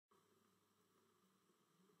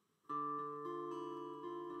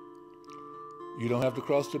You don't have to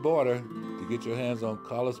cross the border to get your hands on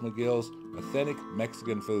Carlos Miguel's authentic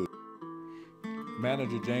Mexican food.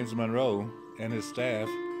 Manager James Monroe and his staff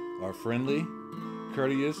are friendly,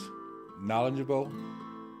 courteous, knowledgeable,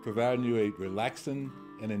 providing you a relaxing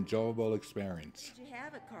and enjoyable experience. What did you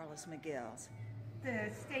have at Carlos Miguel's? The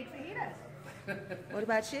steak fajitas. What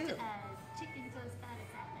about you? Chicken tostada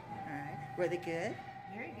salad. All right. Were they good?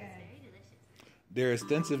 Very good. Very delicious. Their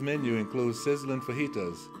extensive menu includes sizzling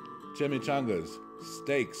fajitas, chimichangas,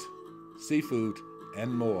 steaks, seafood,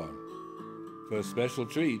 and more. For a special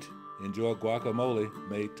treat, enjoy guacamole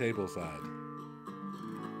made tableside.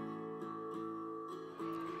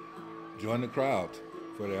 Join the crowd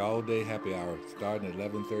for their all-day happy hour starting at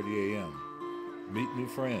 11:30 a.m. Meet new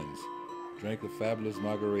friends, drink a fabulous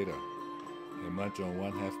margarita, and munch on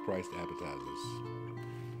one half-priced appetizers.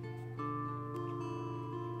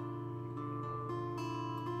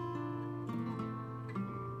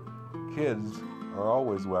 Kids are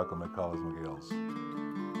always welcome at Carlos Miguel's.